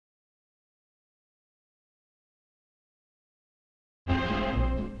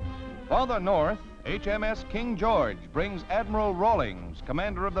Farther north, HMS King George brings Admiral Rawlings,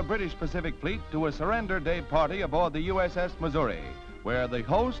 commander of the British Pacific Fleet, to a surrender day party aboard the USS Missouri, where the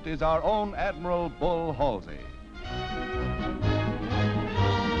host is our own Admiral Bull Halsey.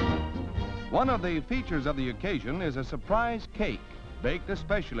 One of the features of the occasion is a surprise cake, baked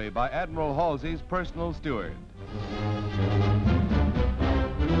especially by Admiral Halsey's personal steward.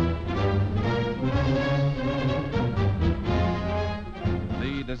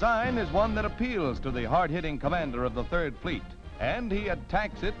 The design is one that appeals to the hard-hitting commander of the Third Fleet, and he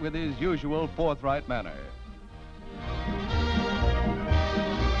attacks it with his usual forthright manner.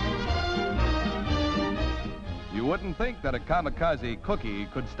 You wouldn't think that a kamikaze cookie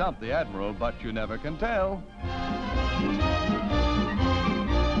could stump the Admiral, but you never can tell.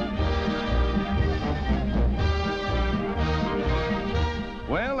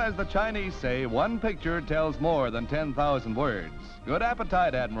 Well, as the Chinese say, one picture tells more than 10,000 words. Good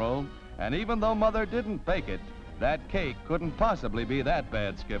appetite, Admiral. And even though Mother didn't bake it, that cake couldn't possibly be that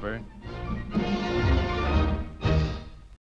bad, Skipper.